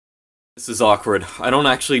This is awkward. I don't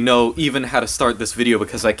actually know even how to start this video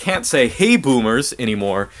because I can't say "Hey boomers"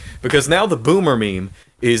 anymore because now the boomer meme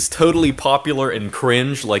is totally popular and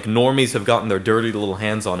cringe, like normies have gotten their dirty little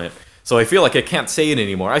hands on it. So I feel like I can't say it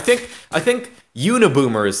anymore. I think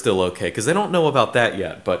uniboomer is still okay because they don't know about that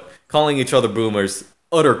yet, but calling each other boomers,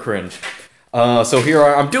 utter cringe. So here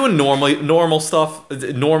I'm doing normal stuff,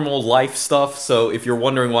 normal life stuff, so if you're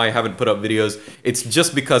wondering why I haven't put up videos, it's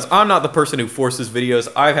just because I'm not the person who forces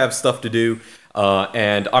videos. I have stuff to do,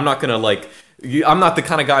 and I'm not gonna I'm not the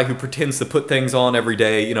kind of guy who pretends to put things on every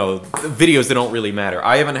day, you know, videos that don't really matter.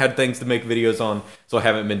 I haven't had things to make videos on, so I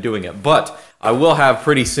haven't been doing it, but I will have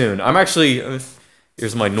pretty soon. I'm actually,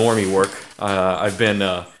 here's my normie work. I've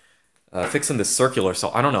been fixing this circular,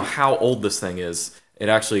 so I don't know how old this thing is. It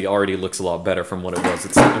actually already looks a lot better from what it was.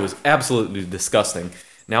 It was absolutely disgusting.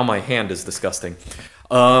 Now my hand is disgusting.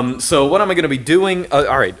 So what am I going to be doing?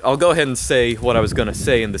 Alright, I'll go ahead and say what I was going to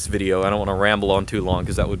say in this video. I don't want to ramble on too long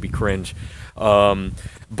because that would be cringe.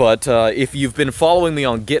 But if you've been following me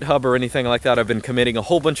on Github or anything like that, I've been committing a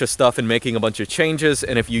whole bunch of stuff and making a bunch of changes.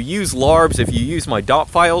 And if you use LARBS, if you use my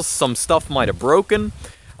dotfiles, some stuff might have broken.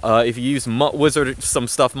 If you use Wizard, some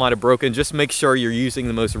stuff might have broken. Just make sure you're using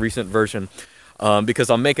the most recent version. Because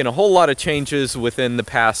I'm making a whole lot of changes within the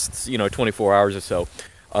past, 24 hours or so.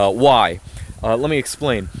 Why? Let me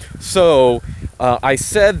explain. So, I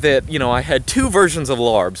said that, I had two versions of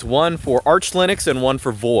LARBS, one for Arch Linux and one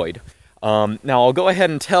for Void. Now, I'll go ahead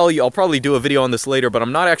and tell you, I'll probably do a video on this later, but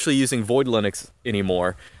I'm not actually using Void Linux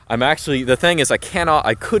anymore. The thing is, I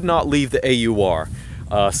could not leave the AUR.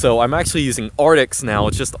 So I'm actually using Artix now.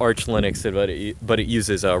 It's just Arch Linux, but it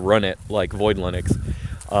uses Runit like Void Linux.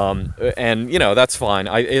 And, that's fine.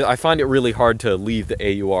 I find it really hard to leave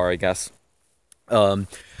the AUR, I guess. So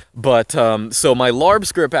my LARB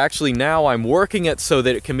script, actually, now I'm working it so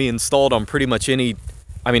that it can be installed on pretty much any,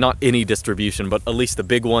 not any distribution, but at least the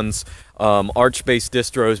big ones, Arch-based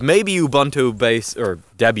distros, maybe Ubuntu-based, or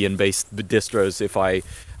Debian-based distros if I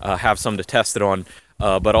have some to test it on,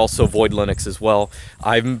 but also Void Linux as well.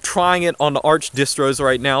 I'm trying it on the Arch distros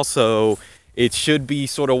right now, so it should be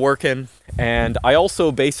sort of working. And I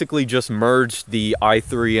also basically just merged the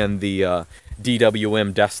i3 and the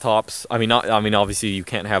DWM desktops. Obviously you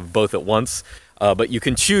can't have both at once, but you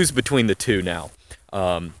can choose between the two now.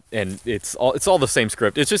 And it's all the same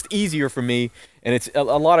script. It's just easier for me, and it's a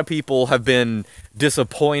lot of people have been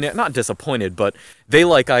disappointed, not disappointed, but they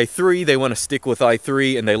like i3, they want to stick with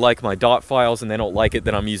i3, and they like my dot files, and they don't like it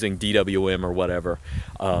that I'm using DWM or whatever.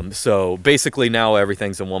 So basically now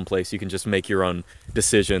everything's in one place. You can just make your own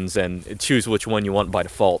decisions and choose which one you want by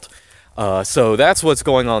default. So that's what's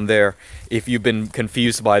going on there, if you've been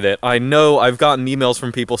confused by that. I know I've gotten emails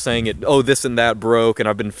from people saying oh, this and that broke, and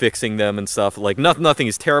I've been fixing them and stuff. Like, nothing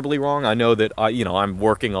is terribly wrong. I know that, I'm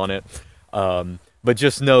working on it. But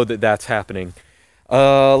just know that that's happening.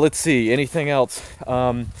 Let's see, anything else?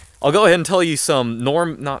 I'll go ahead and tell you some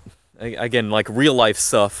like real-life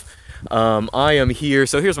stuff. I am here,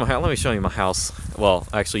 so here's my house. Let me show you my house. Well,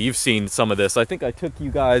 actually, you've seen some of this. I think I took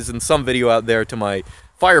you guys in some video out there to my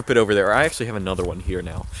fire pit over there. I actually have another one here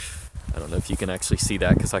now. I don't know if you can actually see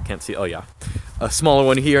that because I can't see. Oh yeah, a smaller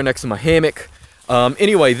one here next to my hammock.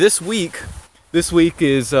 Anyway, this week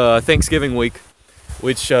is Thanksgiving week,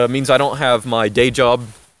 which means I don't have my day job.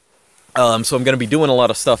 So I'm going to be doing a lot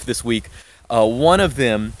of stuff this week. One of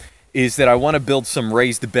them is that I want to build some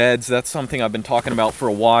raised beds. That's something I've been talking about for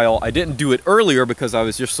a while. I didn't do it earlier because I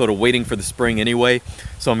was just sort of waiting for the spring anyway,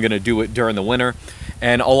 so I'm going to do it during the winter.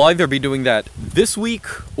 And I'll either be doing that this week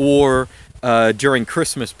or during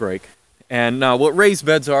Christmas break. And what raised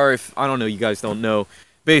beds are, if, I don't know, you guys don't know,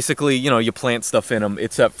 basically, you plant stuff in them,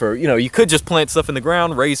 except for, you could just plant stuff in the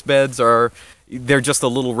ground. Raised beds they're just a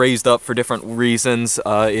little raised up for different reasons.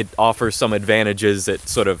 It offers some advantages. It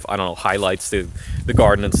sort of, highlights the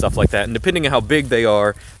garden and stuff like that. And depending on how big they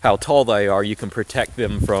are, how tall they are, you can protect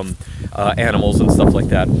them from animals and stuff like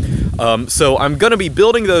that. So I'm going to be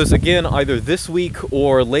building those again either this week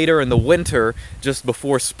or later in the winter, just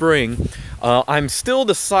before spring. I'm still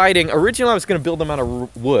deciding. Originally I was going to build them out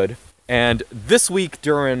of wood, and this week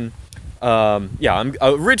during...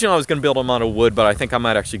 originally I was going to build them out of wood, but I think I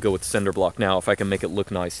might actually go with cinder block now if I can make it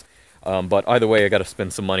look nice. But either way, I got to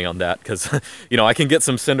spend some money on that because, I can get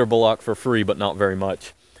some cinder block for free, but not very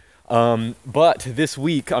much. But this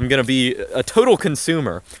week, I'm going to be a total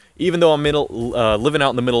consumer. Even though I'm living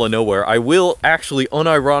out in the middle of nowhere, I will actually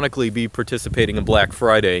unironically be participating in Black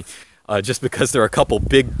Friday, just because there are a couple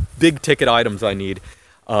big ticket items I need.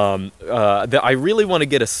 I really want to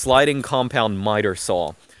get a sliding compound miter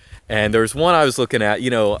saw. And there's one I was looking at,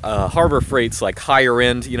 Harbor Freight's like higher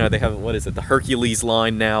end, they have, what is it, the Hercules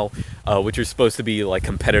line now. which are supposed to be like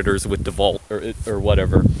competitors with DeVault or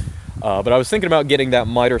whatever. But I was thinking about getting that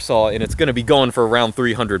miter saw, and it's going to be going for around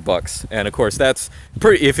 $300. And of course, that's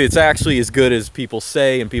pretty. If it's actually as good as people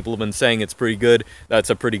say, and people have been saying it's pretty good, that's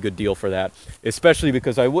a pretty good deal for that. Especially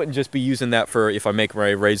because I wouldn't just be using that for if I make my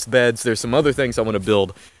raised beds. There's some other things I want to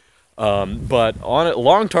build. But on it,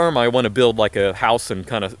 long term, I want to build like a house and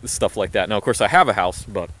kind of stuff like that. Now, of course, I have a house,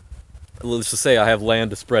 but let's just say I have land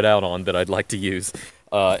to spread out on that I'd like to use.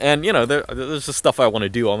 And you know, there's just stuff I want to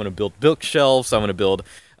do. I want to build bookshelves. I want to build.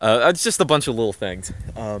 It's just a bunch of little things,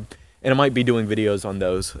 and I might be doing videos on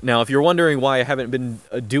those. Now, if you're wondering why I haven't been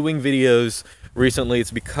doing videos recently, it's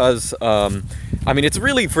because, I mean, it's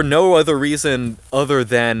really for no other reason other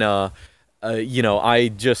than, you know, I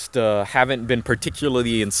just haven't been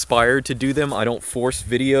particularly inspired to do them. I don't force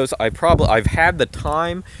videos. I've had the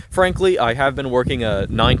time, frankly. I have been working a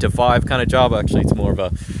 9 to 5 kind of job. Actually, it's more of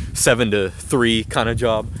a 7 to 3 kind of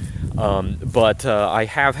job. But I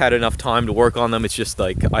have had enough time to work on them. It's just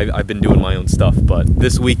like I've been doing my own stuff. But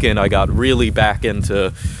this weekend I got really back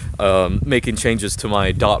into making changes to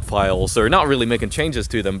my dot files, or not really making changes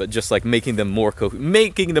to them, but just like making them more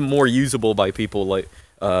usable by people like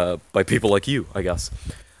you, I guess.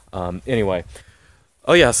 Anyway,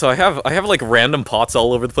 oh yeah, so I have like random pots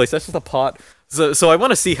all over the place. That's just a pot. So I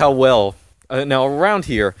want to see how well. Now around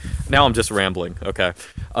here, now I'm just rambling, okay.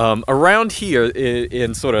 Around here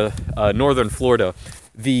in sort of northern Florida,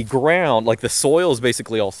 the ground, like the soil is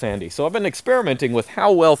basically all sandy. So I've been experimenting with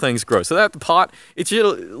how well things grow. So that pot, it's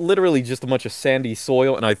literally just a bunch of sandy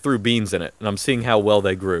soil, and I threw beans in it, and I'm seeing how well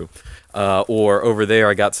they grew. Or over there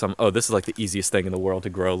I got some, oh, this is like the easiest thing in the world to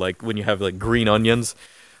grow, like when you have like green onions.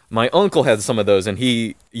 My uncle had some of those, and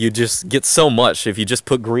you just get so much if you just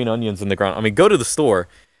put green onions in the ground. I mean, go to the store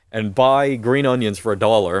and buy green onions for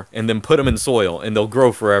 $1 and then put them in soil and they'll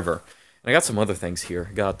grow forever. And I got some other things here.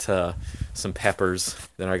 I got some peppers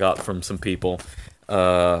that I got from some people.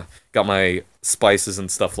 Got my spices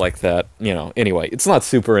and stuff like that. You know, anyway, it's not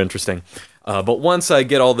super interesting. But once I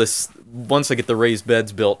get the raised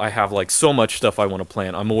beds built, I have like so much stuff I want to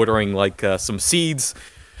plant. I'm ordering like some seeds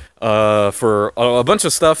for a bunch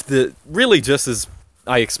of stuff that really just is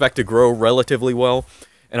I expect to grow relatively well.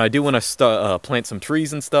 And I do want to plant some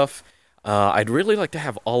trees and stuff. I'd really like to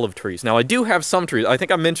have olive trees. Now, I do have some trees. I think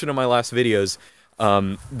I mentioned in my last videos,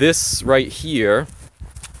 this right here,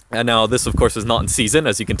 and now this, of course, is not in season,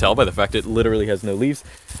 as you can tell by the fact it literally has no leaves.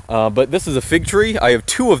 But this is a fig tree. I have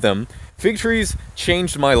 2 of them. Fig trees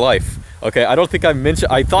changed my life. Okay, I don't think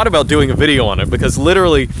I thought about doing a video on it, because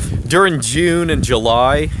literally during June and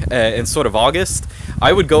July and sort of August,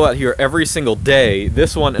 I would go out here every single day,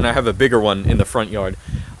 this one, and I have a bigger one in the front yard,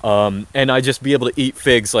 and I'd just be able to eat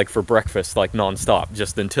figs like for breakfast, like non-stop,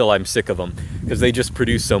 just until I'm sick of them, because they just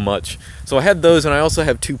produce so much. So I had those, and I also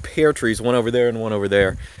have 2 pear trees, one over there and one over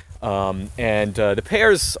there. The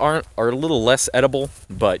pears are a little less edible,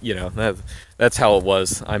 but you know, that's how it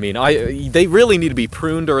was. I mean, they really need to be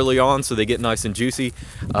pruned early on so they get nice and juicy,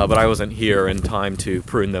 but I wasn't here in time to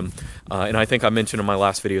prune them. And I think I mentioned in my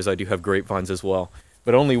last videos I do have grapevines as well,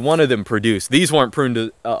 but only one of them produced. These weren't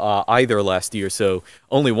pruned either last year, so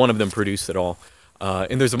only one of them produced at all.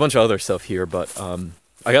 And there's a bunch of other stuff here, but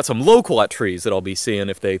I got some loquat trees that I'll be seeing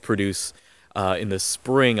if they produce in the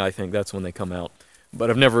spring. I think that's when they come out. But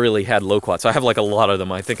I've never really had loquats. I have like a lot of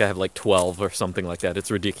them. I think I have like 12 or something like that. It's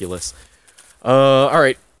ridiculous.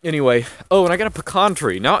 Alright, anyway. Oh, and I got a pecan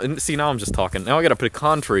tree. Now I'm just talking. Now I got a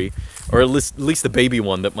pecan tree, or at least the baby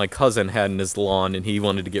one that my cousin had in his lawn and he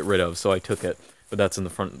wanted to get rid of, so I took it. But that's in the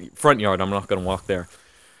front yard. I'm not going to walk there.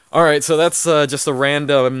 Alright, so that's just a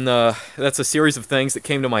random, that's a series of things that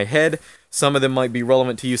came to my head. Some of them might be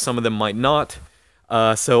relevant to you, some of them might not.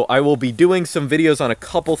 So I will be doing some videos on a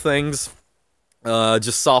couple things.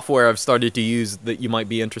 Just software I've started to use that you might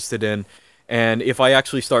be interested in, and if I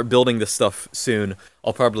actually start building this stuff soon,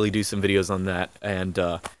 I'll probably do some videos on that, and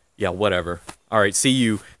yeah, whatever. Alright, see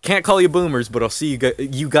you. Can't call you boomers, but I'll see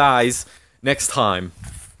you guys next time.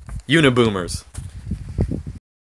 Uniboomers.